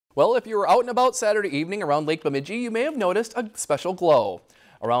Well, if you were out and about Saturday evening around Lake Bemidji, you may have noticed a special glow.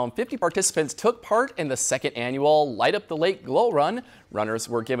 Around 50 participants took part in the second annual Light Up the Lake Glow Run. Runners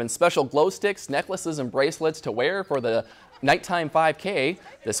were given special glow sticks, necklaces, and bracelets to wear for the nighttime 5K.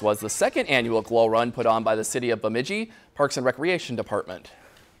 This was the second annual glow run put on by the City of Bemidji Parks and Recreation Department.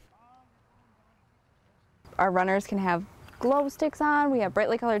 Our runners can have glow sticks on. We have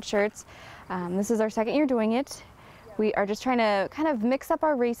brightly colored shirts. This is our second year doing it. We are just trying to kind of mix up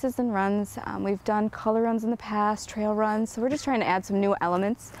our races and runs. We've done color runs in the past, trail runs, so we're just trying to add some new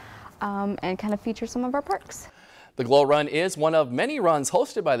elements and kind of feature some of our parks. The Glow Run is one of many runs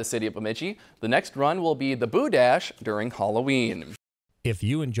hosted by the City of Bemidji. The next run will be the Boo Dash during Halloween. If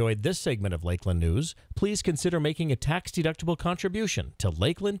you enjoyed this segment of Lakeland News, please consider making a tax-deductible contribution to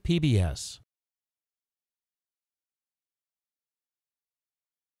Lakeland PBS.